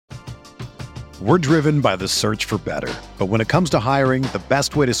We're driven by the search for better. But when it comes to hiring, the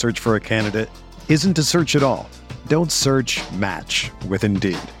best way to search for a candidate isn't to search at all. Don't search, match with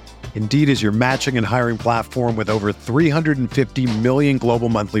Indeed. Indeed is your matching and hiring platform with over 350 million global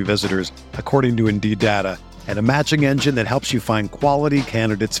monthly visitors, according to Indeed data, and a matching engine that helps you find quality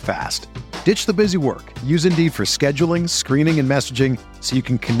candidates fast. Ditch the busy work. Use Indeed for scheduling, screening, and messaging so you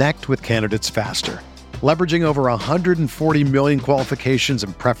can connect with candidates faster. Leveraging over 140 million qualifications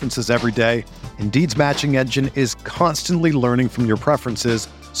and preferences every day, Indeed's matching engine is constantly learning from your preferences,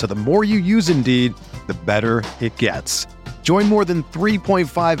 so the more you use Indeed, the better it gets. Join more than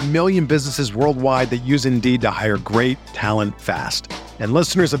 3.5 million businesses worldwide that use Indeed to hire great talent fast. And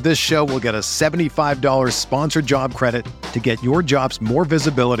listeners of this show will get a $75 sponsored job credit to get your jobs more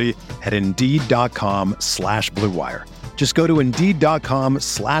visibility at Indeed.com/Blue Wire. Just go to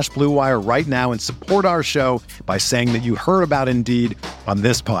Indeed.com/Blue Wire right now and support our show by saying that you heard about Indeed on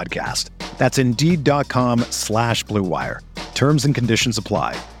this podcast. That's Indeed.com/Blue Wire. Terms and conditions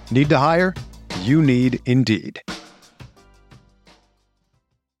apply. Need to hire? You need Indeed.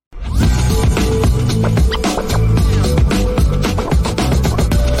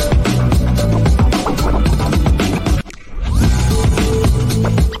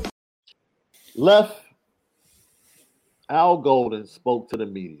 Al Golden spoke to the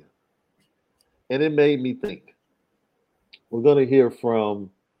media, and it made me think. We're going to hear from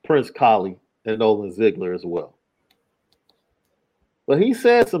Prince Kollie and Nolan Ziegler as well. But he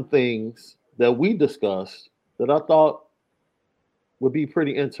said some things that we discussed that I thought would be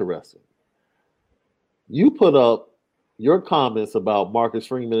pretty interesting. You put up your comments about Marcus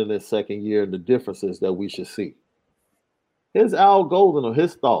Freeman in his second year and the differences that we should see. Here's Al Golden on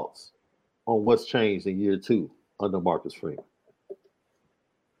his thoughts on what's changed in year two under Marcus Freeman.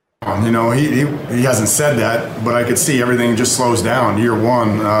 You know, he hasn't said that, but I could see everything just slows down. Year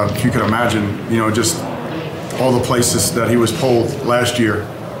one, if you could imagine, you know, just all the places that he was pulled last year.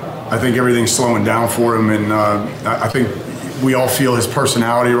 I think everything's slowing down for him, and I think we all feel his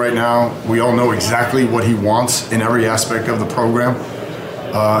personality right now. We all know exactly what he wants in every aspect of the program,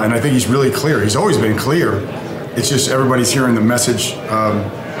 and I think he's really clear. He's always been clear. It's just everybody's hearing the message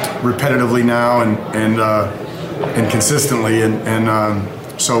repetitively now and consistently, and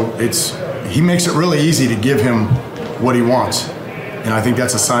so he makes it really easy to give him what he wants, and I think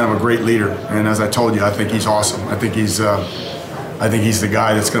that's a sign of a great leader. And as I told you, I think he's awesome. I think he's the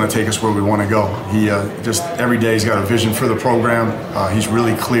guy that's going to take us where we want to go. He just every day he's got a vision for the program. He's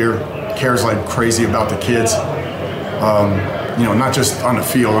really clear, cares like crazy about the kids. You know, not just on the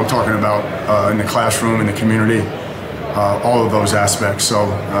field. I'm talking about in the classroom, in the community, all of those aspects. So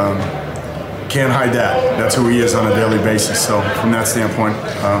can't hide that. That's who he is on a daily basis. So from that standpoint,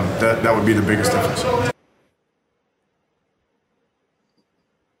 that would be the biggest difference.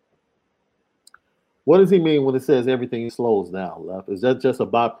 What does he mean when it says everything slows down, Lef? Is that just a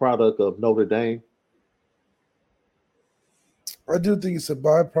byproduct of Notre Dame? I do think it's a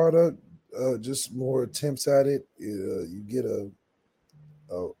byproduct. Just more attempts at it. You get a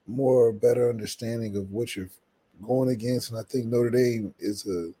more better understanding of what you're going against, and I think Notre Dame is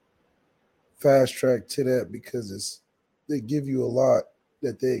a fast track to that because they give you a lot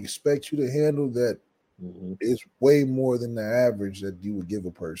that they expect you to handle that is way more than the average that you would give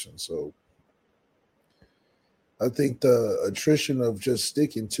a person. So I think the attrition of just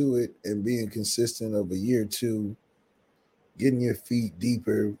sticking to it and being consistent of a year or two, getting your feet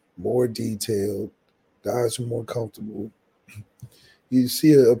deeper, more detailed, guys are more comfortable. You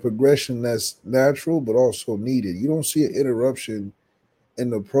see a progression that's natural but also needed. You don't see an interruption in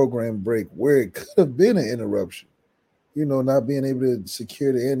the program break where it could have been an interruption. You know, not being able to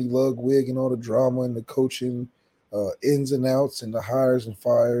secure the Andy Ludwig and all the drama and the coaching ins and outs and the hires and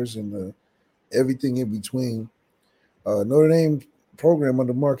fires and the everything in between. Notre Dame program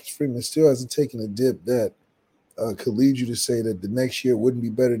under Marcus Freeman still hasn't taken a dip that could lead you to say that the next year wouldn't be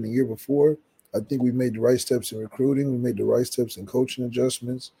better than the year before. I think we made the right steps in recruiting. We made the right steps in coaching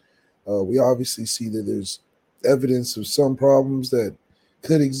adjustments. We obviously see that there's evidence of some problems that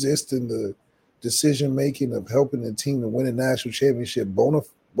could exist in the decision-making of helping the team to win a national championship bona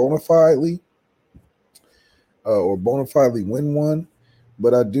fidely or bona fidely win one.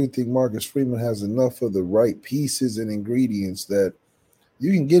 But I do think Marcus Freeman has enough of the right pieces and ingredients that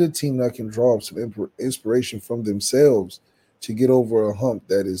you can get a team that can draw up some inspiration from themselves to get over a hump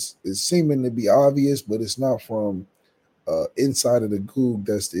that is seeming to be obvious, but it's not from inside of the Goog.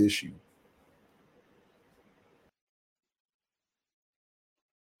 That's the issue.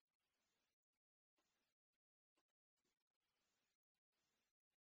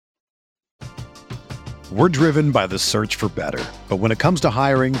 We're driven by the search for better. But when it comes to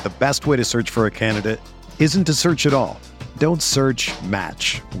hiring, the best way to search for a candidate isn't to search at all. Don't search,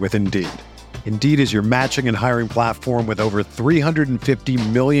 match with Indeed. Indeed is your matching and hiring platform with over 350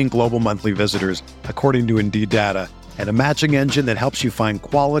 million global monthly visitors, according to Indeed data, and a matching engine that helps you find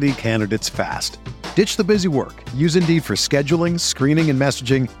quality candidates fast. Ditch the busy work. Use Indeed for scheduling, screening, and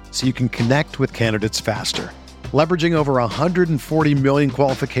messaging so you can connect with candidates faster. Leveraging over 140 million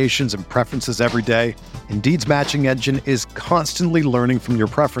qualifications and preferences every day, Indeed's matching engine is constantly learning from your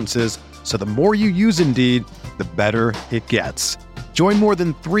preferences, so the more you use Indeed, the better it gets. Join more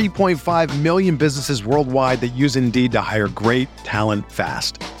than 3.5 million businesses worldwide that use Indeed to hire great talent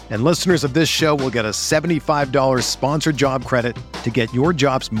fast. And listeners of this show will get a $75 sponsored job credit to get your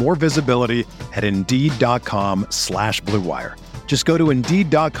jobs more visibility at Indeed.com/Blue Wire. Just go to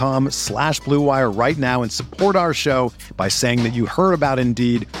Indeed.com/Blue Wire right now and support our show by saying that you heard about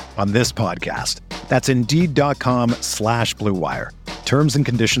Indeed on this podcast. That's Indeed.com/Blue Wire. Terms and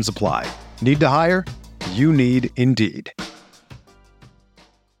conditions apply. Need to hire? You need Indeed.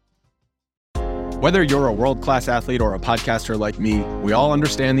 Whether you're a world-class athlete or a podcaster like me, we all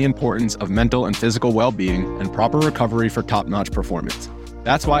understand the importance of mental and physical well-being and proper recovery for top-notch performance.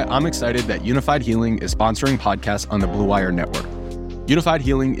 That's why I'm excited that Unified Healing is sponsoring podcasts on the Blue Wire Network. Unified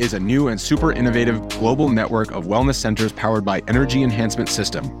Healing is a new and super innovative global network of wellness centers powered by Energy Enhancement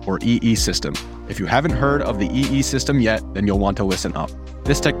System, or EE System. If you haven't heard of the EE System yet, then you'll want to listen up.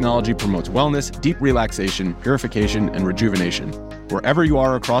 This technology promotes wellness, deep relaxation, purification, and rejuvenation. Wherever you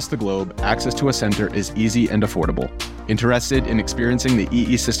are across the globe, access to a center is easy and affordable. Interested in experiencing the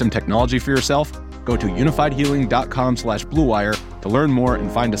EE System technology for yourself? Go to unifiedhealing.com/Blue Wire to learn more and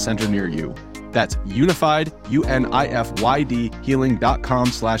find a center near you. That's unified, UNIFYD,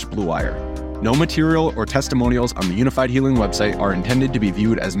 healing.com/Blue Wire. No material or testimonials on the Unified Healing website are intended to be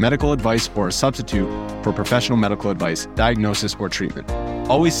viewed as medical advice or a substitute for professional medical advice, diagnosis, or treatment.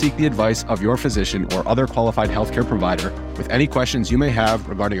 Always seek the advice of your physician or other qualified healthcare provider with any questions you may have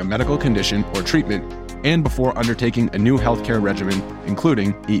regarding a medical condition or treatment and before undertaking a new healthcare regimen,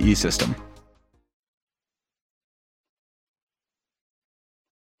 including EE System.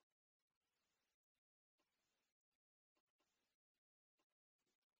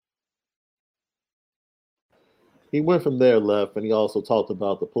 He went from there, Left, and he also talked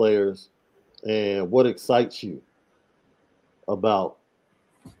about the players and what excites you about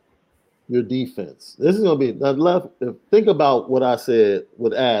your defense. This is going to be now, Left. Think about what I said.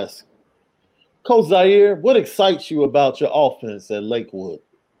 Would ask Coach Zaire, what excites you about your offense at Lakewood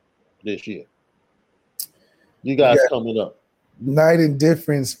this year? You guys coming up. Night and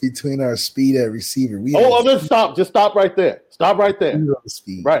difference between our speed at receiver. Let's stop. Just stop right there. Stop right there.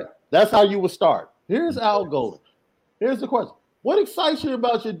 Speed. Right. That's how you would start. Here's Al Golden. Here's the question. What excites you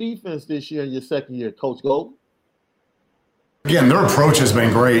about your defense this year in your second year, Coach Golden? Again, their approach has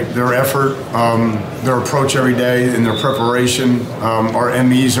been great. Their effort, their approach every day and their preparation. Our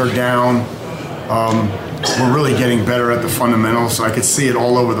MEs are down. We're really getting better at the fundamentals. I could see it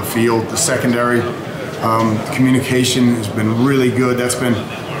all over the field. The secondary communication has been really good. That's been,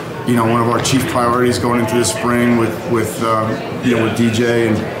 one of our chief priorities going into the spring with DJ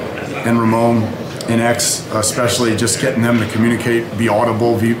and Ramon. And X, especially just getting them to communicate, be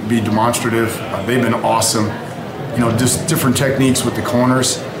audible, be demonstrative. They've been awesome. Just different techniques with the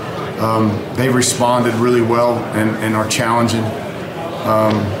corners. They've responded really well and are challenging.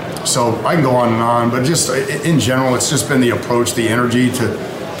 So I can go on and on, but just in general, it's just been the approach, the energy to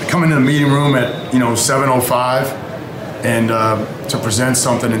come into the meeting room at 7:05 and to present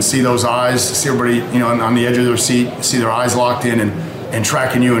something and see those eyes, see everybody on the edge of their seat, see their eyes locked in and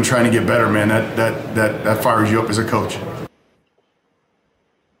tracking you and trying to get better, man, that fires you up as a coach.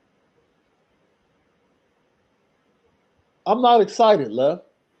 I'm not excited, Left.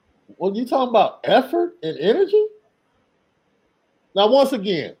 When you talking about effort and energy, now once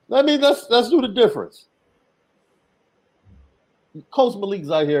again, let's do the difference. Coach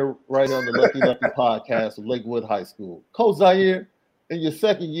Malik's out here right on the Lefty podcast of Lakewood High School. Coach Zaire, in your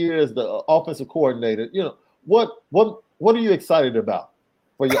second year as the offensive coordinator, what are you excited about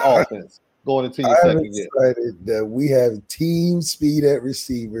for your offense going into your second year? I'm excited that we have team speed at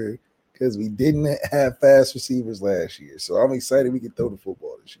receiver because we didn't have fast receivers last year. So I'm excited we can throw the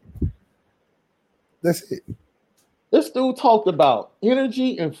football this year. That's it. This dude talked about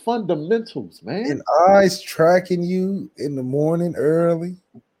energy and fundamentals, man. And eyes tracking you in the morning early,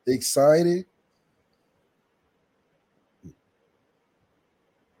 excited.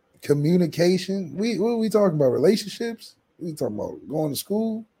 Communication. What are we talking about? Relationships? We talking about going to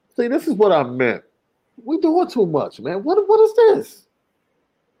school? See, this is what I meant. We doing too much, man. What is this?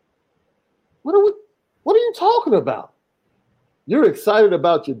 What are we? What are you talking about? You're excited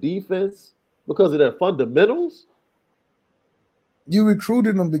about your defense because of their fundamentals? You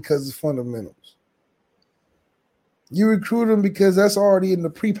recruited them because of fundamentals. You recruit them because that's already in the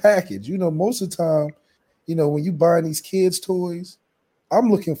pre-package. You know, most of the time, you know, when you buy these kids' toys,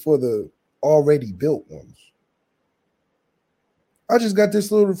 I'm looking for the already built ones. I just got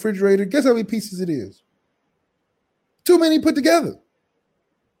this little refrigerator. Guess how many pieces it is? Too many put together.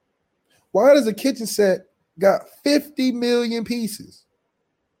 Why does a kitchen set got 50 million pieces?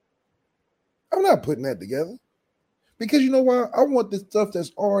 I'm not putting that together. Because you know why? I want the stuff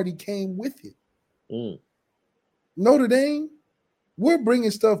that's already came with it. Notre Dame, we're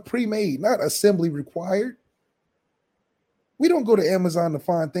bringing stuff pre-made, not assembly required. We don't go to Amazon to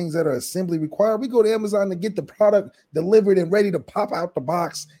find things that are assembly required. We go to Amazon to get the product delivered and ready to pop out the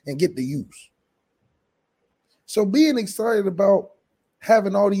box and get the use. So being excited about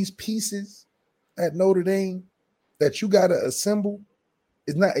having all these pieces at Notre Dame that you got to assemble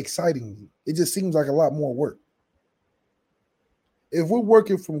is not exciting. It just seems like a lot more work. If we're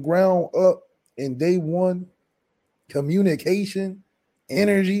working from ground up in day one, communication,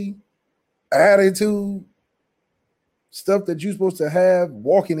 energy, attitude, stuff that you're supposed to have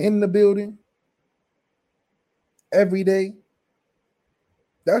walking in the building every day,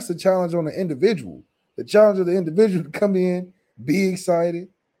 that's the challenge on the individual. The challenge of the individual to come in, be excited,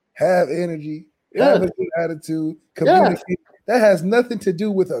 have energy, have a good attitude, communicate. Yeah. That has nothing to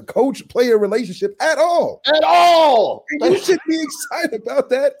do with a coach-player relationship at all. At all. You should be excited about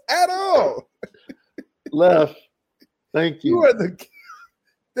that at all. Left. Thank you.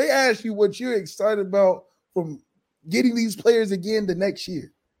 They ask you what you're excited about from getting these players again the next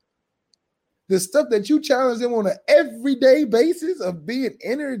year. The stuff that you challenge them on an everyday basis of being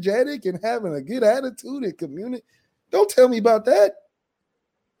energetic and having a good attitude and community. Don't tell me about that.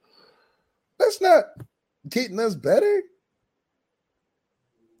 That's not getting us better.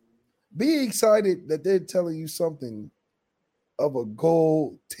 Be excited that they're telling you something of a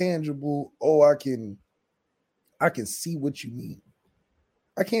goal, tangible. Oh, I can see what you mean.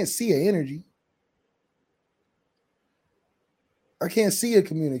 I can't see an energy. I can't see a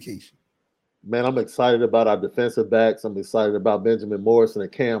communication. Man, I'm excited about our defensive backs. I'm excited about Benjamin Morrison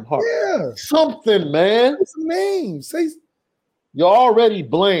and Cam Hart. Yeah. Something, man. What's the name? You're already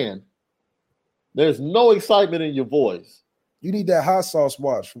bland. There's no excitement in your voice. You need that hot sauce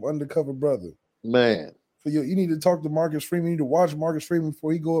watch from Undercover Brother. Man. You need to talk to Marcus Freeman. You need to watch Marcus Freeman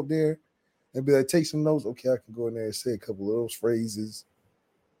before he go up there and be like, take some notes. Okay, I can go in there and say a couple of those phrases.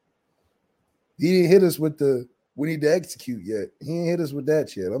 He didn't hit us with the we need to execute yet. He ain't hit us with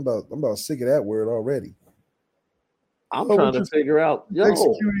that yet. I'm about sick of that word already. I'm trying to figure out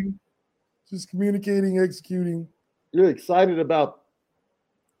executing, just communicating, executing. You're excited about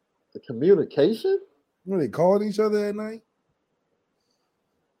the communication? What, they calling each other at night?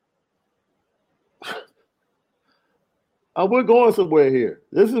 We're going somewhere here.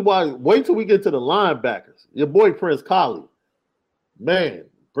 This is why, wait till we get to the linebackers. Your boy Prince Kollie. Man,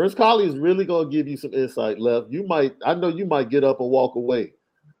 Prince Kollie is really going to give you some insight, Left. I know you might get up and walk away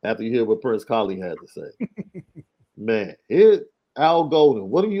after you hear what Prince Kollie had to say. Man, here's Al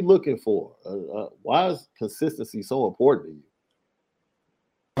Golden. What are you looking for? Why is consistency so important to you?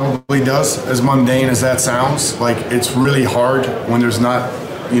 Probably does, as mundane as that sounds. Like, it's really hard when there's not,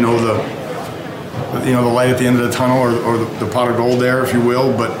 the light at the end of the tunnel or the pot of gold there, if you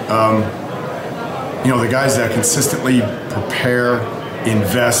will. But, the guys that consistently prepare,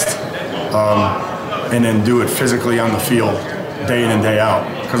 invest, and then do it physically on the field day in and day out.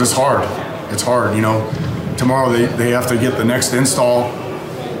 Because it's hard. It's hard, Tomorrow they have to get the next install,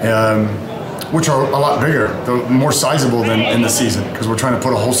 which are a lot bigger, they're more sizable than in the season because we're trying to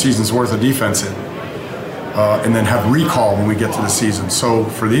put a whole season's worth of defense in. And then have recall when we get to the season. So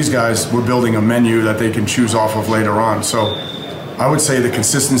for these guys, we're building a menu that they can choose off of later on. So I would say the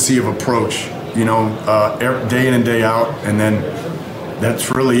consistency of approach, day in and day out, and then that's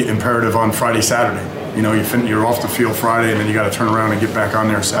really imperative on Friday, Saturday. You're off the field Friday, and then you got to turn around and get back on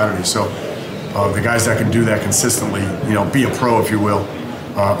there Saturday. So the guys that can do that consistently, be a pro, if you will,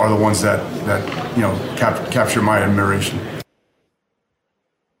 are the ones that capture my admiration.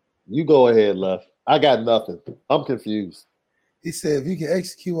 You go ahead, Left. I got nothing. I'm confused. He said, if you can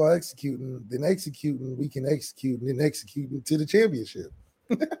execute while executing, then executing, we can execute, and then executing to the championship.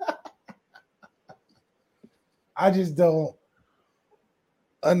 I just don't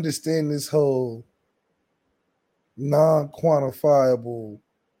understand this whole non-quantifiable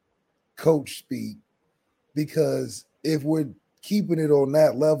coach speak, because if we're keeping it on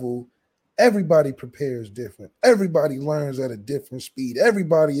that level, everybody prepares different. Everybody learns at a different speed.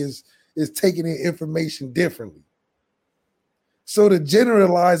 Everybody is is taking in information differently. So to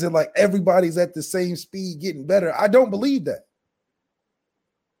generalize it like everybody's at the same speed getting better, I don't believe that.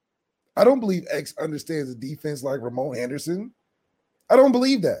 I don't believe X understands the defense like Ramon Anderson. I don't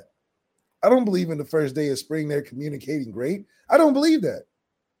believe that. I don't believe in the first day of spring they're communicating great. I don't believe that.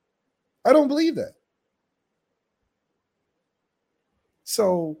 I don't believe that.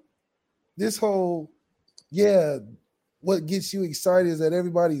 So this whole, what gets you excited is that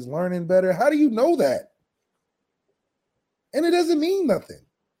everybody's learning better. How do you know that? And it doesn't mean nothing.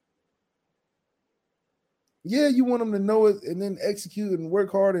 Yeah, you want them to know it and then execute and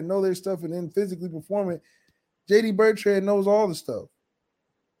work hard and know their stuff and then physically perform it. JD Bertrand knows all the stuff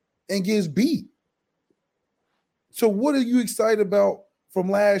and gets beat. So what are you excited about from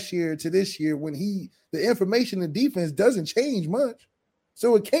last year to this year when the information in defense doesn't change much?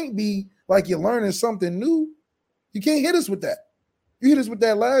 So it can't be like you're learning something new. You can't hit us with that. You hit us with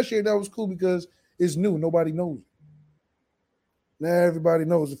that last year. That was cool because it's new. Nobody knows it. Now everybody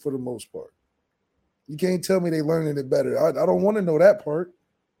knows it for the most part. You can't tell me they learning it better. I don't want to know that part.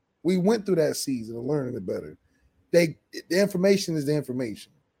 We went through that season of learning it better. The information is the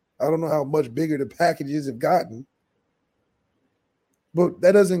information. I don't know how much bigger the packages have gotten, but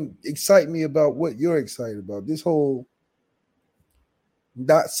that doesn't excite me about what you're excited about. This whole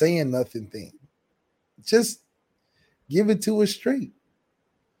not saying nothing thing. Just give it to us straight.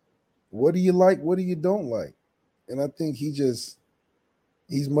 What do you like? What do you don't like? And I think he's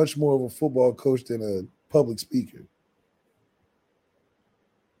much more of a football coach than a public speaker.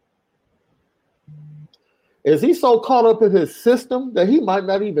 Is he so caught up in his system that he might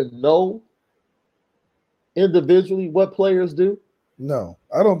not even know individually what players do? No,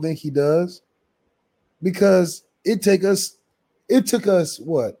 I don't think he does. Because it took us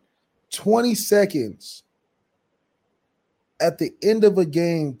what, 20 seconds at the end of a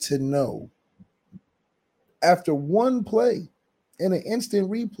game to know after one play and an instant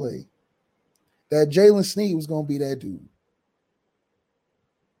replay that Jalen Snead was going to be that dude.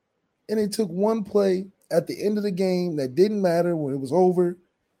 And it took one play at the end of the game that didn't matter when it was over.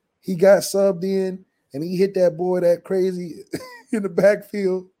 He got subbed in and he hit that boy that crazy in the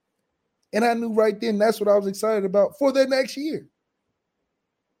backfield. And I knew right then that's what I was excited about for the next year.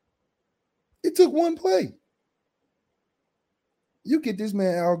 It took one play. You get this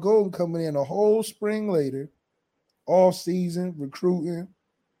man Al Golden coming in a whole spring later, all season, recruiting,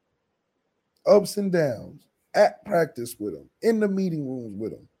 ups and downs, at practice with him, in the meeting rooms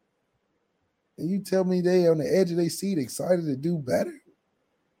with him. And you tell me they on the edge of their seat excited to do better?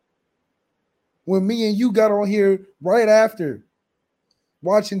 When me and you got on here right after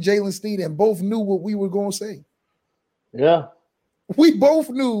watching Jalen Snead and both knew what we were going to say. Yeah. We both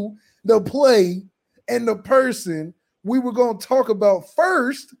knew the play and the person we were going to talk about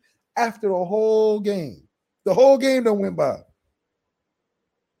first after the whole game. The whole game done went by.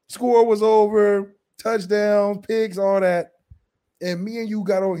 Score was over, touchdowns, picks, all that. And me and you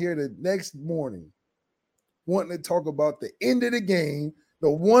got on here the next morning wanting to talk about the end of the game, the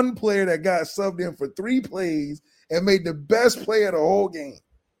one player that got subbed in for 3 plays and made the best play of the whole game.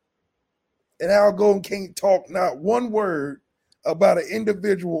 And Al Golden can't talk not one word about an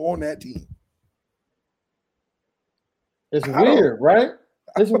individual on that team. It's weird, right?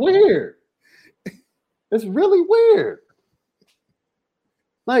 It's weird. It's really weird.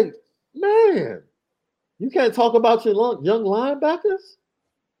 Like, man, you can't talk about your young linebackers?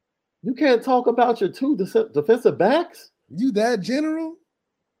 You can't talk about your 2 defensive backs? You that general?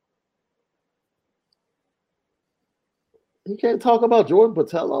 You can't talk about Jordan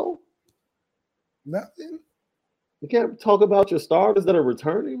Botello? Nothing. You can't talk about your starters that are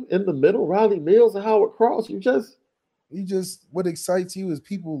returning in the middle, Riley Mills and Howard Cross. You just what excites you is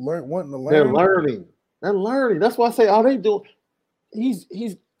people wanting to learn. They're learning. That's why I say, are they doing? He's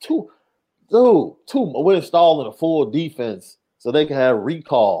we're installing a full defense so they can have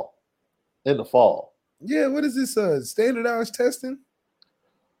recall in the fall. Yeah, what is this? Standardized testing?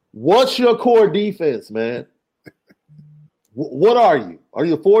 What's your core defense, man? What are you? Are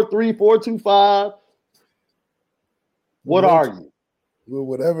you 4-3, 4-2-5? What are you? Well,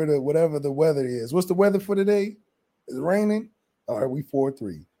 whatever the weather is. What's the weather for today? Is it raining? All right, we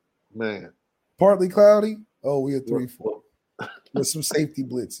 4-3. Man. Partly cloudy? Oh, we are 3-4. With some safety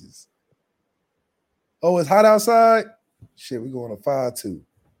blitzes. Oh, it's hot outside? Shit, we're going to 5-2.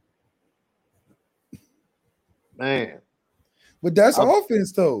 Man. But that's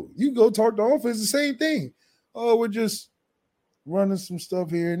offense, though. You go talk to offense, the same thing. Oh, we're just running some stuff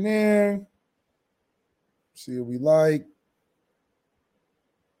here and there. See what we like.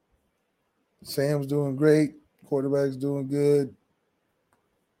 Sam's doing great. Quarterback's doing good.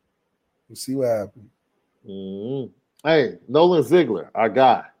 We'll see what happens. Mm-hmm. Hey, Nolan Ziegler, our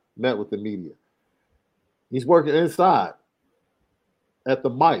guy, met with the media. He's working inside at the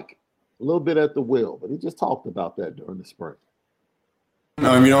mic, a little bit at the wheel, but he just talked about that during the spring. You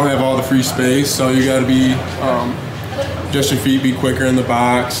don't have all the free space, so you got to be just your feet, be quicker in the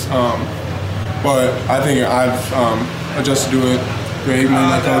box. But I think I've adjusted to it great.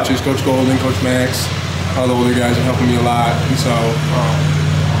 My coaches, Coach Golden, Coach Max, all the older guys are helping me a lot, and so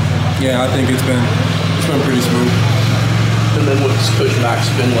I think it's been pretty smooth. And then what's Coach Max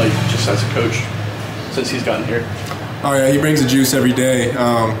been like just as a coach since he's gotten here? Oh yeah, he brings the juice every day.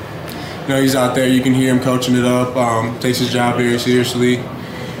 He's out there. You can hear him coaching it up. Takes his job very seriously,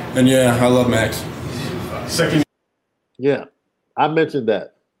 and I love Max. Yeah, I mentioned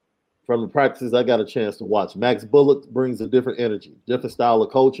that from the practices I got a chance to watch. Max Bullock brings a different energy, different style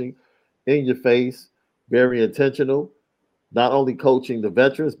of coaching, in your face, very intentional. Not only coaching the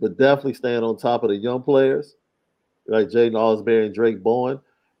veterans, but definitely staying on top of the young players like Jaden Osbury and Drake Bowen.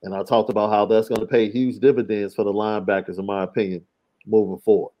 And I talked about how that's going to pay huge dividends for the linebackers, in my opinion, moving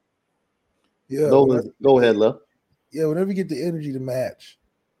forward. Yeah, go ahead, Lef. Yeah, whenever you get the energy to match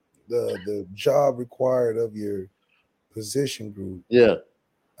the job required of your position group,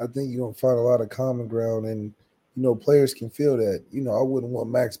 I think you're going to find a lot of common ground, and, players can feel that. I wouldn't want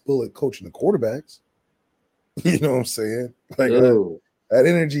Max Bullock coaching the quarterbacks. You know what I'm saying? Like that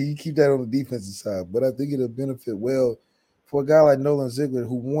energy, you keep that on the defensive side. But I think it'll benefit well for a guy like Nolan Ziegler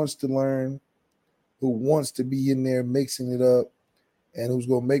who wants to learn, who wants to be in there mixing it up, and who's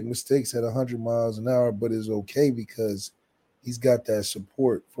going to make mistakes at 100 miles an hour, but is okay because he's got that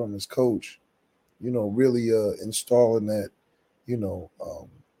support from his coach, really installing that,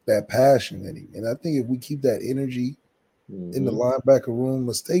 that passion in him. And I think if we keep that energy in the linebacker room,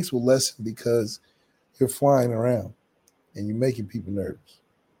 mistakes will lessen because you're flying around and you're making people nervous.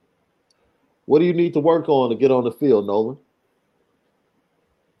 What do you need to work on to get on the field, Nolan?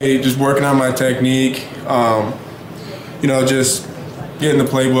 Hey, just working on my technique, just getting the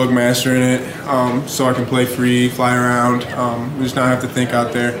playbook, mastering it, so I can play free, fly around, just not have to think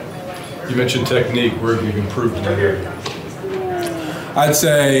out there. You mentioned technique. Where have you improved in that area? I'd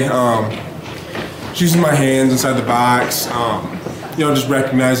say just using my hands inside the box, just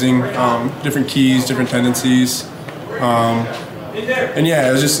recognizing different keys, different tendencies,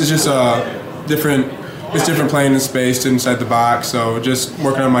 it's just different. It's different playing in space inside the box. So just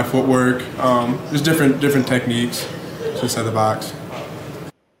working on my footwork, just different techniques inside the box.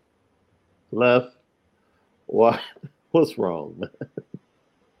 Left. Why? What's wrong, man?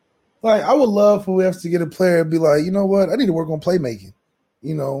 Like, I would love for us to get a player and be like, you know what? I need to work on playmaking.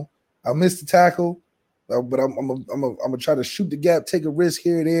 I missed the tackle, but I'm gonna try to shoot the gap, take a risk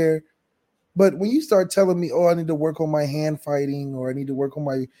here and there. But when you start telling me, I need to work on my hand fighting, or I need to work on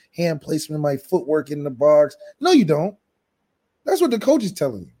my hand placement, my footwork in the box, no, you don't. That's what the coach is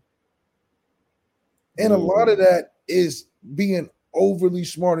telling you. And a lot of that is being overly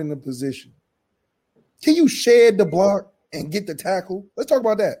smart in the position. Can you shed the block and get the tackle? Let's talk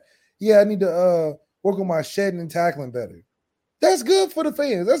about that. Yeah, I need to work on my shedding and tackling better. That's good for the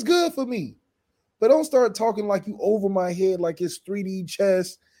fans. That's good for me. But don't start talking like you over my head like it's 3D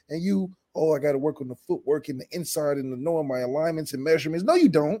chess and you, I got to work on the footwork and the inside and the knowing my alignments and measurements. No, you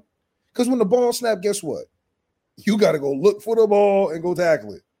don't. Because when the ball snaps, guess what? You got to go look for the ball and go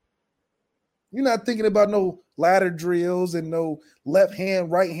tackle it. You're not thinking about no ladder drills and no left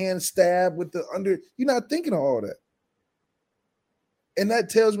hand, right hand stab with the under. You're not thinking of all that. And that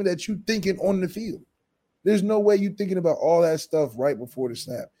tells me that you're thinking on the field. There's no way you're thinking about all that stuff right before the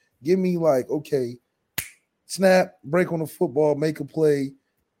snap. Give me okay, snap, break on the football, make a play.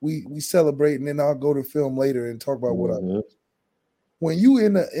 We celebrate, and then I'll go to film later and talk about what I did. When you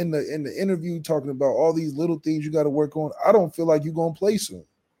in the interview talking about all these little things you got to work on, I don't feel like you're gonna play soon.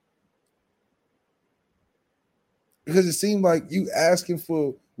 Because it seemed like you asking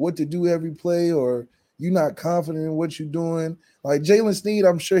for what to do every play, or you're not confident in what you're doing. Like Jalen Sneed,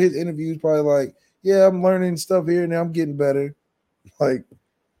 I'm sure his interview is probably like, yeah, I'm learning stuff here and I'm getting better. Like,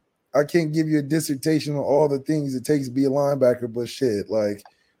 I can't give you a dissertation on all the things it takes to be a linebacker, but shit, like,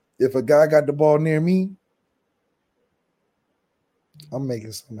 if a guy got the ball near me, I'm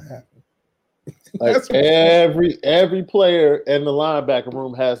making something happen. Like every player in the linebacker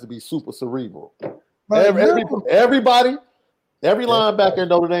room has to be super cerebral. Like, everybody, every linebacker in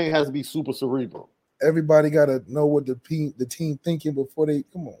Notre Dame has to be super cerebral. Everybody got to know what the team thinking before they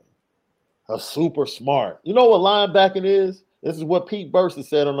come on. A super smart. You know what linebacking is? This is what Pete Burson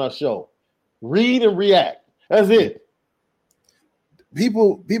said on our show. Read and react. That's it.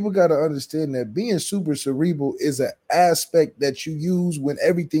 People got to understand that being super cerebral is an aspect that you use when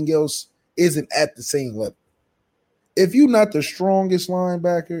everything else isn't at the same level. If you're not the strongest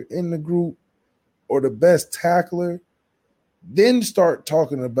linebacker in the group or the best tackler, then start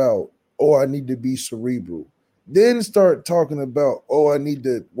talking about, oh, I need to be cerebral. Then start talking about, oh, I need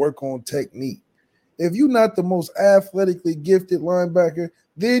to work on technique. If you're not the most athletically gifted linebacker,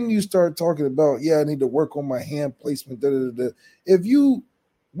 then you start talking about, yeah, I need to work on my hand placement.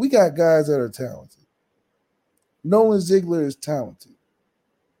 We got guys that are talented. Nolan Ziegler is talented.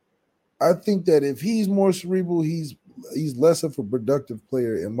 I think that if he's more cerebral, he's less of a productive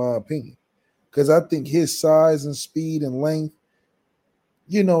player, in my opinion. Because I think his size and speed and length,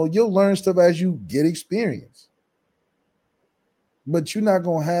 you'll learn stuff as you get experience. But you're not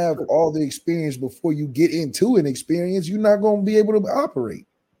going to have all the experience before you get into an experience. You're not going to be able to operate.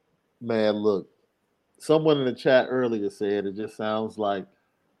 Man, look, someone in the chat earlier said it just sounds like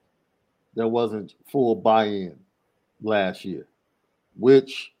there wasn't full buy-in last year,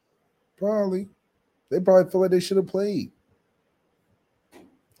 which they probably feel like they should have played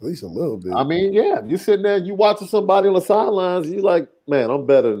at least a little bit. I mean, yeah, you sitting there, you watching somebody on the sidelines, you like, man, I'm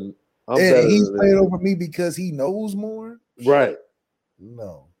better than. He's playing over me because he knows more. Right?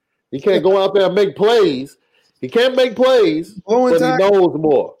 No, he can't go out there and make plays. He can't make plays, but he knows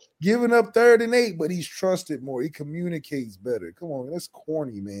more. Giving up 3rd and 8, but he's trusted more. He communicates better. Come on, that's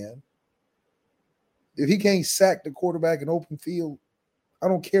corny, man. If he can't sack the quarterback in open field, I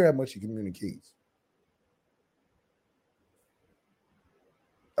don't care how much he communicates.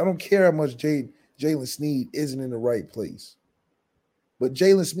 I don't care how much Jalen Sneed isn't in the right place. But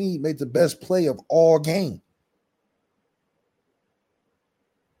Jalen Sneed made the best play of all game.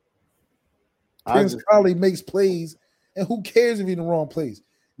 Prince Kollie makes plays, and who cares if he's in the wrong place?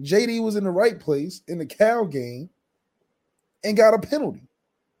 JD was in the right place in the Cal game and got a penalty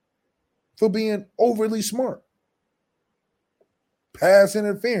for being overly smart. Pass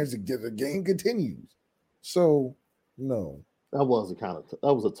interference, the game continues. So, no. That was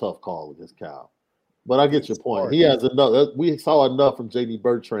a tough call against Cal. But I get your point. He has enough. We saw enough from JD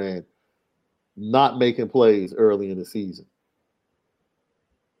Bertrand not making plays early in the season.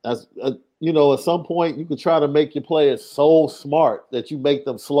 That's at some point you could try to make your players so smart that you make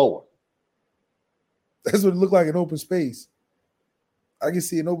them slower. That's what it looked like in open space. I can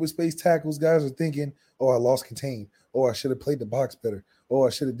see in open space tackles, guys are thinking, oh, I lost contain. Oh, I should have played the box better. Oh,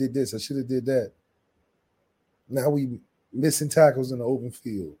 I should have did this. I should have did that. Now we missing tackles in the open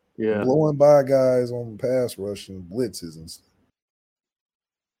field. Yeah. Blowing by guys on pass rush and blitzes and stuff.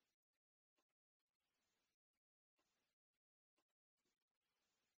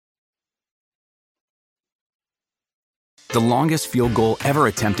 The longest field goal ever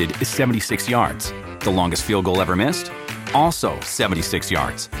attempted is 76 yards. The longest field goal ever missed? Also 76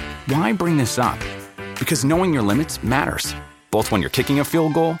 yards. Why bring this up? Because knowing your limits matters, both when you're kicking a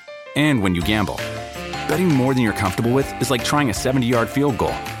field goal and when you gamble. Betting more than you're comfortable with is like trying a 70-yard field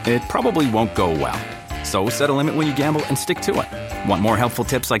goal. It probably won't go well. So set a limit when you gamble and stick to it. Want more helpful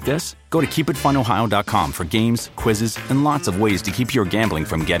tips like this? Go to keepitfunohio.com for games, quizzes, and lots of ways to keep your gambling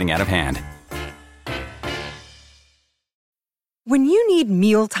from getting out of hand. When you need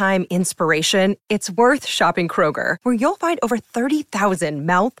mealtime inspiration, it's worth shopping Kroger, where you'll find over 30,000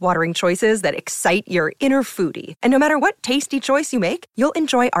 mouth-watering choices that excite your inner foodie. And no matter what tasty choice you make, you'll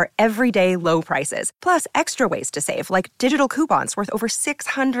enjoy our everyday low prices, plus extra ways to save, like digital coupons worth over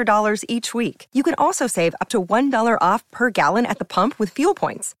 $600 each week. You can also save up to $1 off per gallon at the pump with fuel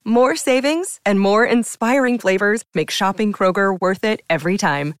points. More savings and more inspiring flavors make shopping Kroger worth it every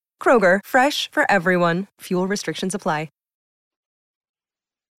time. Kroger, fresh for everyone. Fuel restrictions apply.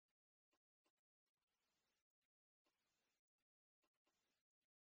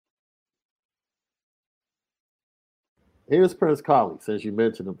 Here's Prince Kollie, since you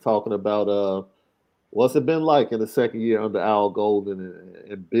mentioned him, talking about what's it been like in the second year under Al Golden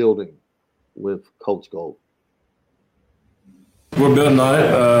and building with Coach Golden. We're building on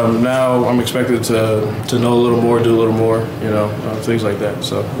it. Now I'm expected to know a little more, do a little more, things like that.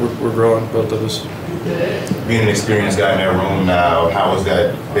 So we're growing, both of us. Being an experienced guy in that room now, how has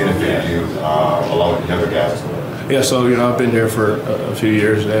that benefited you along with the younger guys? Yeah, so I've been here for a few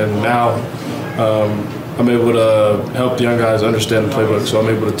years, and now I'm able to help the young guys understand the playbook, so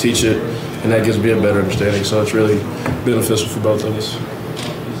I'm able to teach it, and that gives me a better understanding. So it's really beneficial for both of us.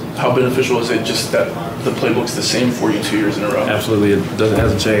 How beneficial is it just that the playbook's the same for you 2 years in a row? Absolutely, it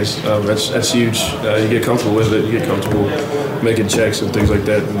hasn't changed. That's huge. You get comfortable with it. You get comfortable making checks and things like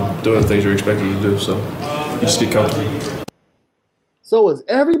that, and doing the things you're expected to do. So you just get comfortable. So is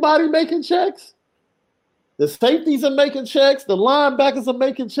everybody making checks? The safeties are making checks. The linebackers are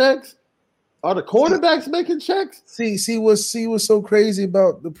making checks. Are the quarterbacks making checks? See what's so crazy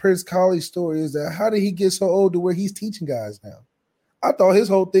about the Prince Kollie story is that how did he get so old to where he's teaching guys now? I thought his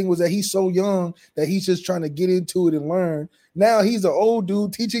whole thing was that he's so young that he's just trying to get into it and learn. Now he's an old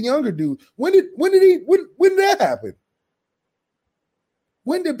dude teaching younger dudes. When did that happen?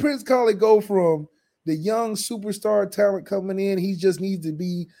 When did Prince Kollie go from the young superstar talent coming in? He just needs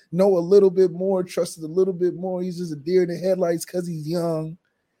to know a little bit more, trusted a little bit more. He's just a deer in the headlights because he's young.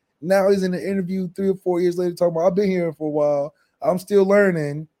 Now he's in an interview 3 or 4 years later talking about, I've been here for a while. I'm still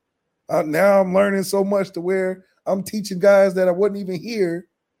learning. Now I'm learning so much to where I'm teaching guys that I wasn't even here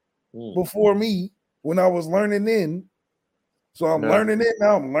before me when I was learning then. So I'm learning it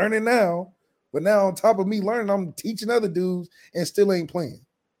now. I'm learning now. But now on top of me learning, I'm teaching other dudes and still ain't playing.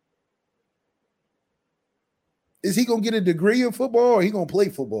 Is he going to get a degree in football or he going to play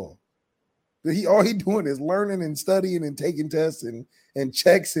football? All he doing is learning and studying and taking tests and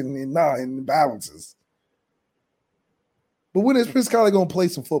checks and balances. But when is Prince Kollie going to play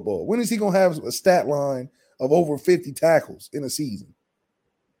some football? When is he going to have a stat line of over 50 tackles in a season?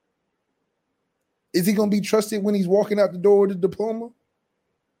 Is he going to be trusted when he's walking out the door with a diploma?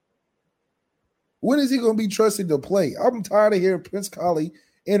 When is he going to be trusted to play? I'm tired of hearing Prince Kollie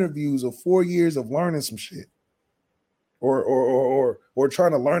interviews of 4 years of learning some shit or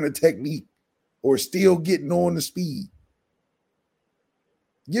trying to learn a technique or still getting on the speed.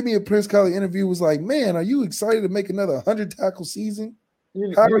 Give me a Prince Kollie interview was like, man, are you excited to make another 100 tackle season?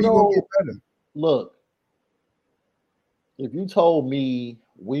 How are you going to get better? Look, if you told me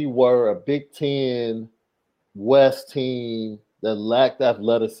we were a Big Ten West team that lacked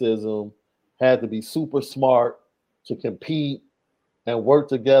athleticism, had to be super smart to compete and work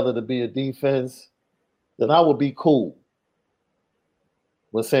together to be a defense, then I would be cool.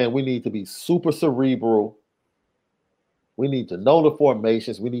 We're saying we need to be super cerebral. We need to know the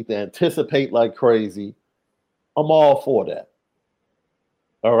formations. We need to anticipate like crazy. I'm all for that.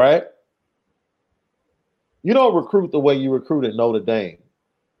 All right? You don't recruit the way you recruited Notre Dame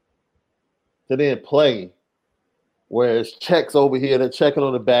to then play where it's checks over here, they're checking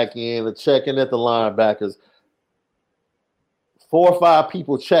on the back end, they're checking at the linebackers. 4 or 5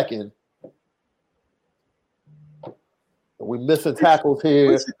 people checking. We're missing tackles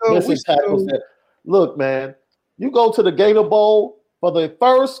here, missing tackles there. Look, man, you go to the Gator Bowl for the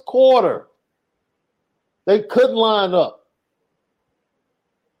first quarter, they couldn't line up.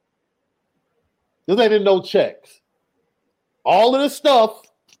 Because they didn't know checks. All of this stuff,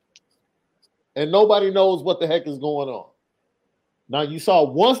 and nobody knows what the heck is going on. Now, you saw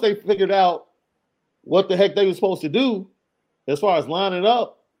once they figured out what the heck they were supposed to do, as far as lining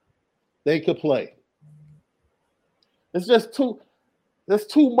up, they could play. It's just that's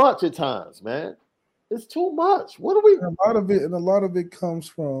too much at times, man. It's too much. What are we? A lot of it comes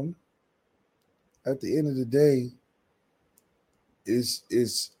from, at the end of the day, is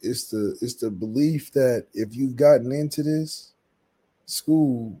the belief that if you've gotten into this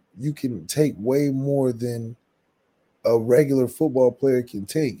school, you can take way more than a regular football player can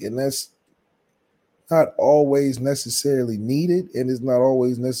take, and that's not always necessarily needed, and it's not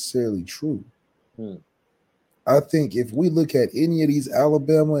always necessarily true. I think if we look at any of these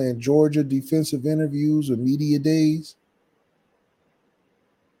Alabama and Georgia defensive interviews or media days,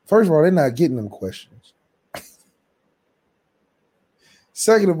 first of all, they're not getting them questions.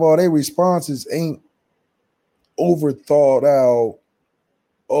 Second of all, their responses ain't overthought out.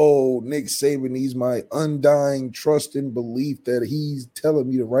 Oh, Nick Saban, he's my undying trust and belief that he's telling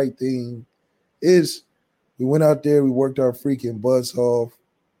me the right thing. We went out there, we worked our freaking butts off.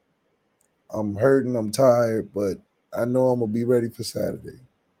 I'm hurting, I'm tired, but I know I'm going to be ready for Saturday.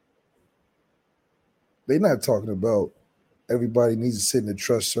 They're not talking about everybody needs to sit in the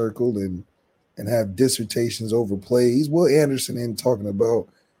trust circle and have dissertations over plays. Will Anderson ain't talking about,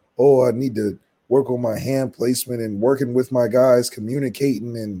 oh, I need to work on my hand placement and working with my guys,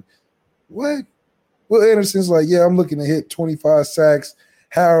 communicating and what? Will Anderson's like, yeah, I'm looking to hit 25 sacks.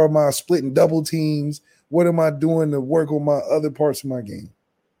 How am I splitting double teams? What am I doing to work on my other parts of my game?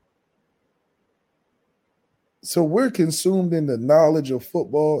 So we're consumed in the knowledge of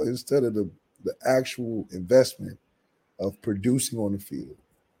football instead of the actual investment of producing on the field.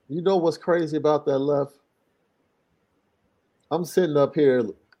 You know what's crazy about that, Left? I'm sitting up here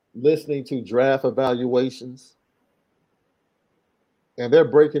listening to draft evaluations, and they're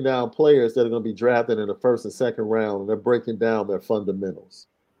breaking down players that are going to be drafted in the first and second round, and they're breaking down their fundamentals.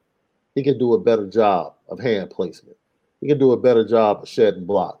 He can do a better job of hand placement. He can do a better job of shedding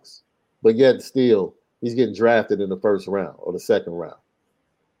blocks, but yet still, he's getting drafted in the first round or the second round.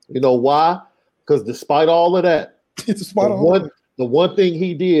 You know why? Because despite all of that, the The one thing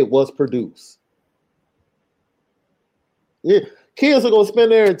he did was produce. Yeah, kids are going to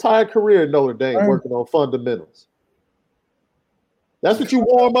spend their entire career in Notre Dame working on fundamentals. That's what you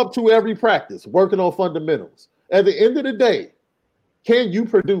warm up to every practice, working on fundamentals. At the end of the day, can you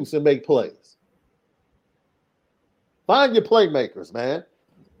produce and make plays? Find your playmakers, man.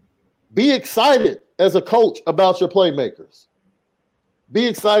 Be excited as a coach about your playmakers. Be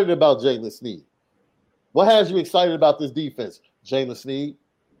excited about Jalen Sneed. What has you excited about this defense? Jalen Sneed,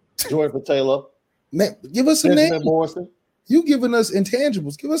 Jordan Patella. Man, give us some names. Morrison. You giving us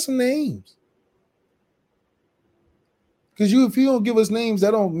intangibles. Give us some names. Because if you don't give us names, that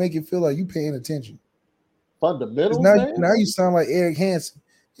don't make it feel like you paying attention. Fundamentals, now you sound like Eric Hansen.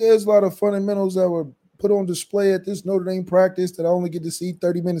 Yeah, there's a lot of fundamentals that were put on display at this Notre Dame practice that I only get to see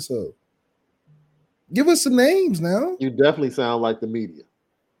 30 minutes of. Give us some names now. You definitely sound like the media.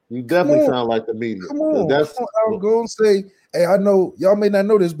 You definitely sound like the media. Come on. I'll go and say, hey, I know y'all may not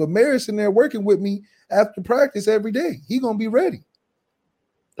know this, but Maris in there working with me after practice every day. He going to be ready.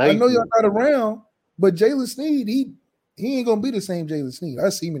 I know y'all not around, but Jalen Sneed, he ain't going to be the same Jalen Sneed. I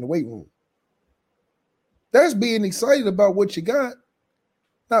see him in the weight room. That's being excited about what you got,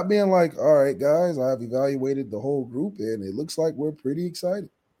 not being like, all right, guys, I've evaluated the whole group, and it looks like we're pretty excited.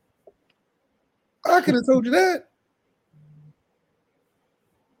 I could have told you that.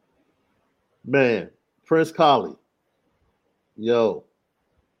 Man, Prince Kollie. Yo,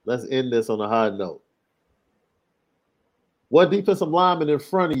 let's end this on a high note. What defensive lineman in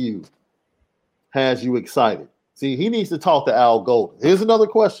front of you has you excited? See, he needs to talk to Al Golden. Here's another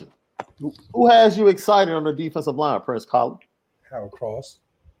question. Who has you excited on the defensive line, Prince Kollie? Harold Cross.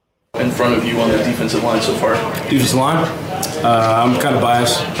 In front of you on the defensive line so far? Defensive line? I'm kind of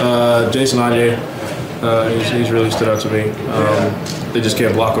biased. Jason Anye, he's really stood out to me. They just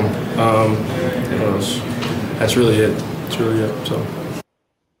can't block him. That's really it. That's really it. So.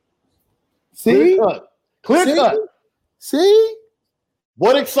 See? Clear cut. See?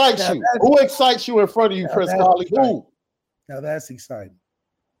 What excites you? Who excites you in front of you, Prince Kollie? Who? Now that's exciting.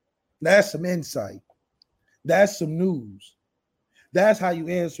 That's some insight. That's some news. That's how you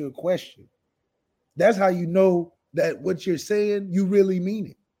answer a question. That's how you know that what you're saying, you really mean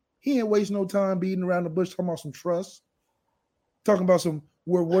it. He ain't waste no time beating around the bush talking about some trust, talking about some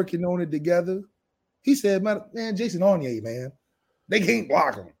we're working on it together. He said, man, Jason Anye, man, they can't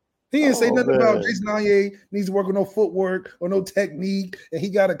block him. He didn't say nothing about Jason Anye needs to work on no footwork or no technique, and he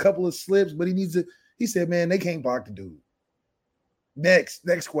got a couple of slips, but he said, man, they can't block the dude.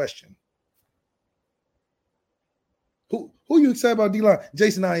 Next question. Who you excited about D-line?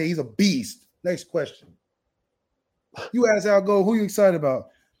 Jason Anye, he's a beast. Next question. You ask Al Go, who you excited about?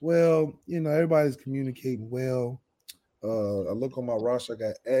 Well, everybody's communicating well. I look on my roster, I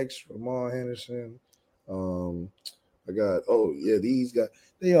got X, Ramon Henderson. I got, these guys.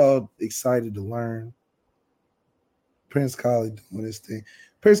 They all excited to learn. Prince Kollie doing this thing.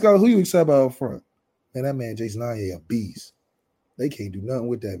 Prince Kollie, who you excited about up front? Man, that man Jason Anye a beast. They can't do nothing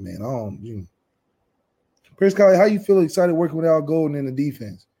with that man. Prince Kollie, how you feel excited working with Al Golden in the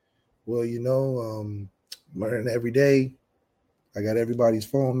defense? Well, learning every day. I got everybody's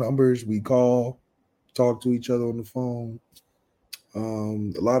phone numbers. We call, talk to each other on the phone.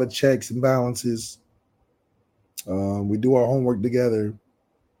 A lot of checks and balances. We do our homework together.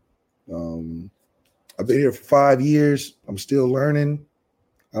 I've been here for 5 years. I'm still learning.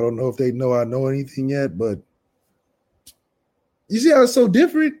 I don't know if they know I know anything yet, but you see how it's so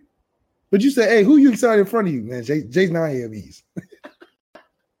different? But you say, hey, who you excited in front of you, man? Jason Anye.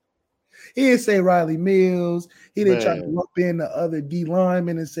 He didn't say Riley Mills. He didn't try to lump in the other D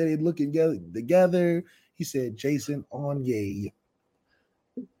linemen and say they're looking together. He said Jason Anye.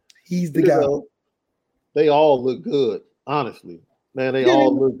 He's the guy. They all look good, honestly. Man, they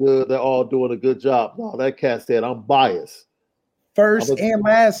all look good. They're all doing a good job. No, that cat said, I'm biased. First and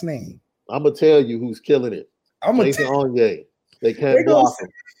last name. I'm going to tell you who's killing it. Jason Anye. They can't block him.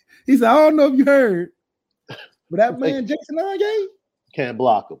 He said, I don't know if you heard, but that man, Jason Anye, can't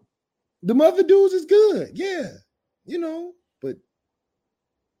block him. The other dudes is good. Yeah. But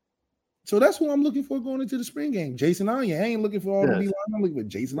so that's who I'm looking for going into the spring game. Jason Anye. I ain't looking for all the D-line. I'm looking for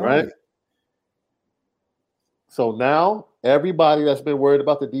Jason Anye. So now everybody that's been worried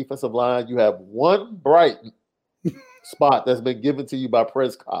about the defensive line, you have one bright spot that's been given to you by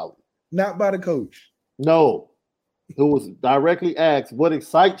Prince Kollie. Not by the coach. No. Who was directly asked, what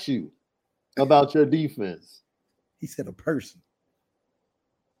excites you about your defense? He said a person.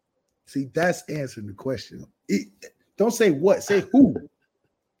 See, that's answering the question. Don't say what, say who.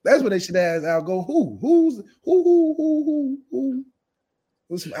 That's what they should ask Al Go. Who? Who?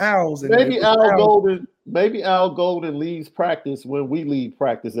 With some owls in maybe there. Al Golden. maybe Al Golden leaves practice when we leave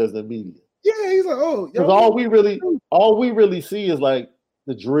practice as the media. Yeah, he's like, oh, because all we really see is like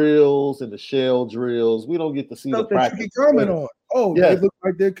the drills and the shell drills. We don't get to see stuff the practice. You can comment on. Oh, yeah. They look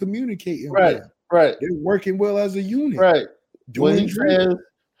like they're communicating right, well. Right. They're working well as a unit. Right. When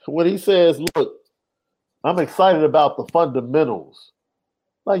he says, look, I'm excited about the fundamentals.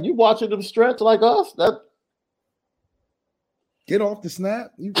 Like you watching them stretch like us, that get off the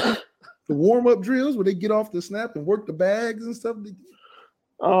snap. The warm-up drills where they get off the snap and work the bags and stuff.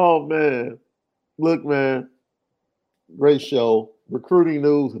 Oh man. Look, man. Great show. Recruiting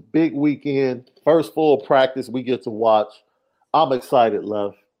news, big weekend. First full practice we get to watch. I'm excited,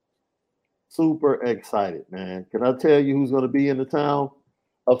 Lev. Super excited, man. Can I tell you who's going to be in the town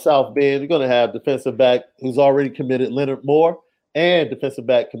of South Bend? You're going to have defensive back who's already committed, Leonard Moore, and defensive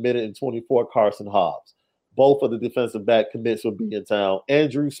back committed in 24, Carson Hobbs. Both of the defensive back commits will be in town.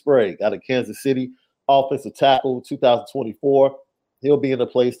 Andrew Sprague out of Kansas City, offensive tackle, 2024. He'll be in the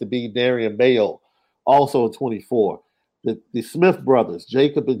place to be. Darian Mayo, also a 24. The Smith brothers,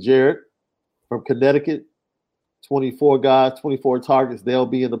 Jacob and Jared from Connecticut, 24 guys, 24 targets. They'll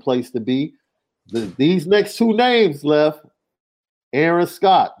be in the place to be. These next two names left. Aaron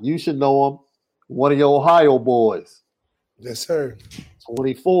Scott, you should know him, one of your Ohio boys. Yes, sir.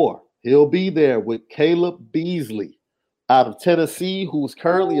 24. He'll be there with Caleb Beasley out of Tennessee, who's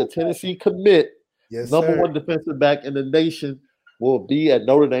currently a Tennessee commit. Yes, number sir. one defensive back in the nation. Will be at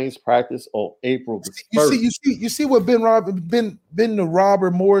Notre Dame's practice on April 1st. You see what Ben the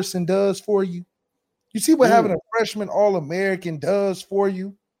Robert Morrison does for you? You see what having a freshman All-American does for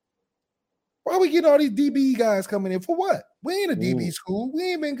you? Why we getting all these DB guys coming in? For what? We ain't a DB school.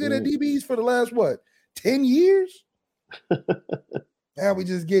 We ain't been good at DBs for the last, 10 years? Now we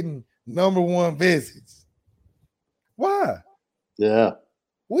just getting number one visits. Why? Yeah.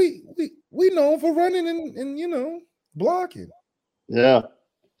 We known for running and blocking. Yeah.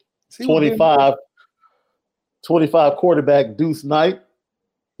 25 quarterback Deuce Knight.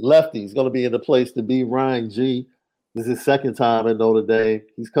 Lefty's going to be in the place to be. Ryan G. This is his second time at Notre Dame.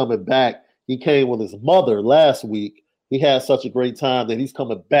 He's coming back. He came with his mother last week. He had such a great time that he's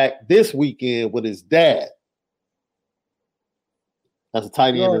coming back this weekend with his dad. That's a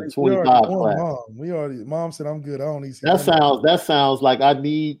tight end in the 25 class. Mom said I'm good. I don't need that sounds like I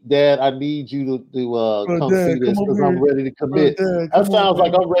need you to come see this because I'm ready to commit. That sounds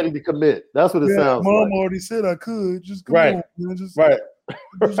like I'm ready to commit. That's what it sounds like. Mom already said I could. Just come on, man. Just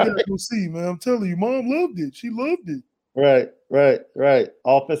gotta go see, man. I'm telling you, Mom loved it. She loved it. Right.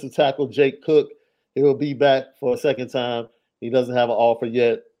 Offensive tackle Jake Cook. He'll be back for a second time. He doesn't have an offer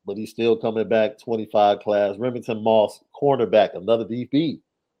yet, but he's still coming back, 25 class. Remington Moss, cornerback, another DB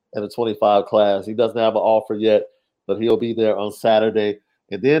in the 25 class. He doesn't have an offer yet, but he'll be there on Saturday.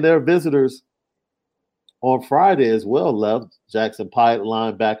 And then there are visitors on Friday as well, Lev. Jackson Pyatt,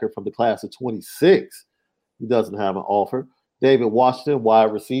 linebacker from the class of 26. He doesn't have an offer. David Washington,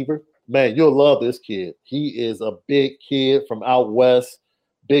 wide receiver. Man, you'll love this kid. He is a big kid from out west,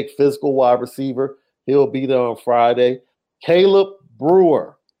 big physical wide receiver. He'll be there on Friday. Caleb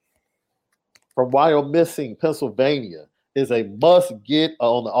Brewer from Wyomissing, Pennsylvania, is a must-get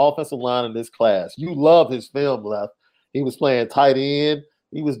on the offensive line in this class. You love his film, Left. He was playing tight end.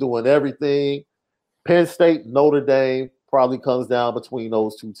 He was doing everything. Penn State, Notre Dame probably comes down between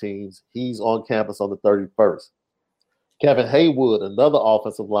those two teams. He's on campus on the 31st. Kevin Haywood, another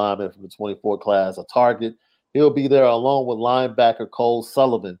offensive lineman from the 24 class, a target. He'll be there along with linebacker Cole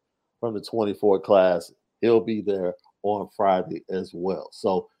Sullivan from the 24 class. He'll be there on Friday as well.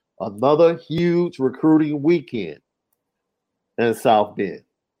 So another huge recruiting weekend in South Bend.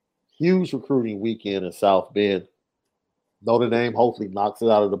 Huge recruiting weekend in South Bend. Notre Dame hopefully knocks it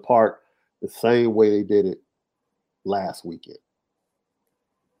out of the park the same way they did it last weekend.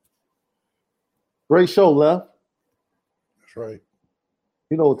 Great show, Left. That's right.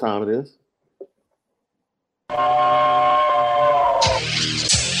 You know what time it is.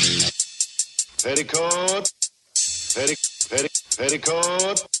 Petticoat.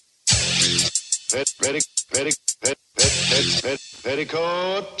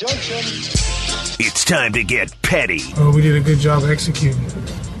 Petticoat Junction. It's time to get petty. Oh, we did a good job executing.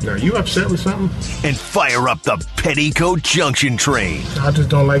 Are you upset with something? And fire up the Petticoat Junction train. I just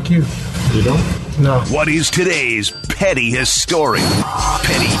don't like you. You don't? No. What is today's petty historic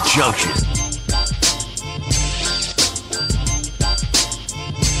Petty Junction?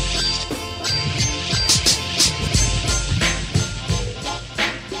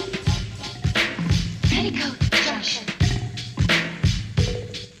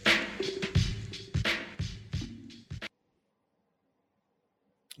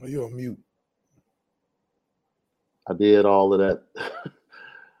 Oh, you're on mute. I did all of that.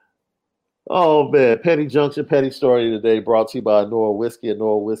 Oh, man. Petty Junction, Petty Story today brought to you by Anora Whiskey,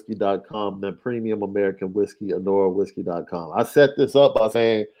 AnoraWhiskey.com, and Premium American Whiskey, AnoraWhiskey.com. I set this up by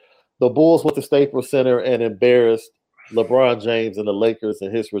saying the Bulls went to Staples Center and embarrassed LeBron James and the Lakers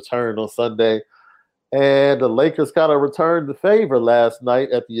in his return on Sunday. And the Lakers kind of returned the favor last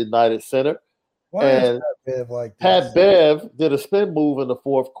night at the United Center. Why is Pat Bev like this? Pat Bev did a spin move in the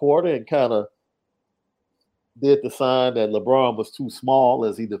fourth quarter and kind of did the sign that LeBron was too small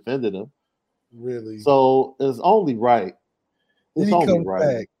as he defended him. Really? So it's only right. It's only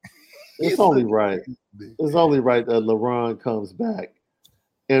right. It's only right. It's only right that LeBron comes back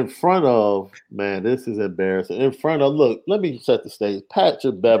in front of, man, this is embarrassing. In front of, look, let me set the stage.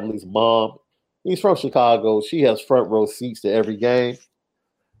 Patrick Beverly's mom, he's from Chicago. She has front row seats to every game.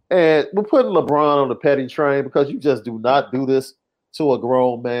 And we're putting LeBron on the petty train because you just do not do this to a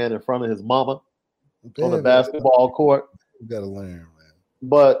grown man in front of his mama on the basketball court. You got to learn, man.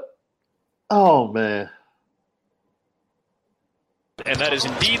 But, oh, man. And that is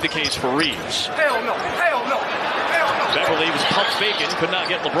indeed the case for Reeves. Hell no. Hell no. Hell no. Beverly was pump faking, could not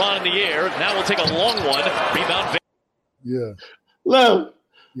get LeBron in the air. Now we'll take a long one. Rebound. Yeah. Left.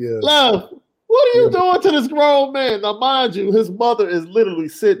 Yeah. Left. What are you doing to this grown man? Now, mind you, his mother is literally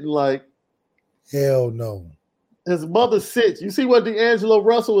sitting like. Hell no. His mother sits. You see what D'Angelo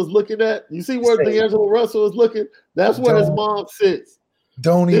Russell is looking at? You see where D'Angelo Russell is looking? That's where his mom sits.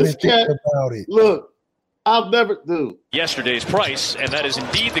 Don't even think about it. Look. I've never do yesterday's price, and that is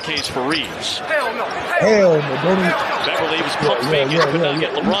indeed the case for Reeves. Hell no. Hell no. Don't even. Beverly was pump faking, could not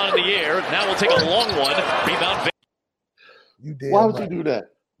get LeBron in the air. Now we'll take a long one. Rebound. You damn Why would right. you do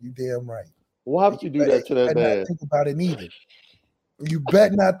that? You damn right. Why would you do that to that man? Not think about it neither. You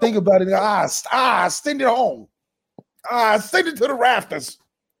bet not think about it. Send it home. Send it to the rafters.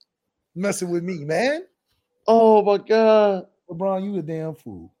 Messing with me, man. Oh my God. LeBron, you a damn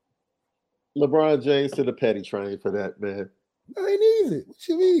fool. LeBron James to the petty train for that, man. No, he needs it. What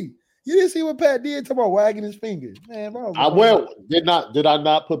you mean? You didn't see what Pat did? Talking about wagging his finger. Man, did I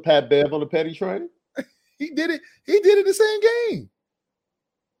not put Pat Bev on the petty train? He did it. He did it the same game.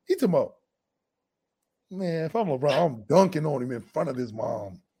 He talking about, man, if I'm LeBron, I'm dunking on him in front of his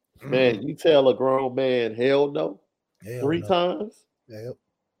mom. Man, you tell a grown man, hell no, three times? Yep.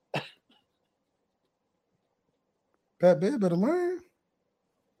 Pat Bev better learn.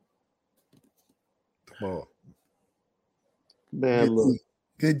 Come on. Man, look.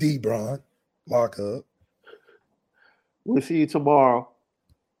 Good D, Bron. Lock up. We'll see you tomorrow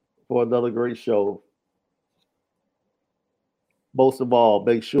for another great show. Most of all,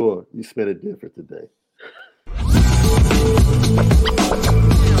 make sure you spend it different today.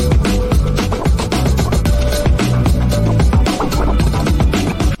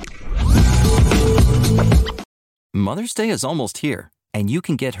 Mother's Day is almost here, and you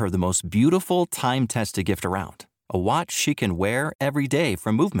can get her the most beautiful time-tested gift around. A watch she can wear every day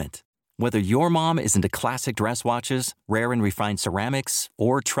from Movement. Whether your mom is into classic dress watches, rare and refined ceramics,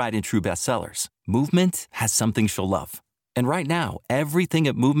 or tried and true bestsellers, Movement has something she'll love. And right now, everything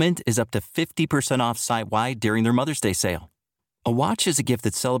at Movement is up to 50% off site-wide during their Mother's Day sale. A watch is a gift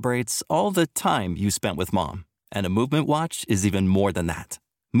that celebrates all the time you spent with mom. And a Movement watch is even more than that.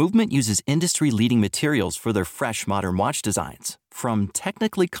 Movement uses industry-leading materials for their fresh, modern watch designs. From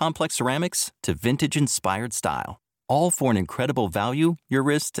technically complex ceramics to vintage-inspired style. All for an incredible value your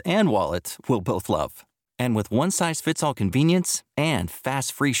wrist and wallet will both love. And with one-size-fits-all convenience and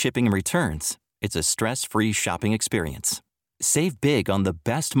fast free shipping and returns, it's a stress-free shopping experience. Save big on the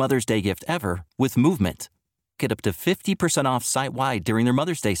best Mother's Day gift ever with Movement. Get up to 50% off site-wide during their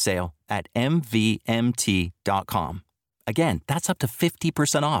Mother's Day sale at MVMT.com. Again, that's up to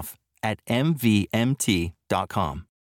 50% off at MVMT.com.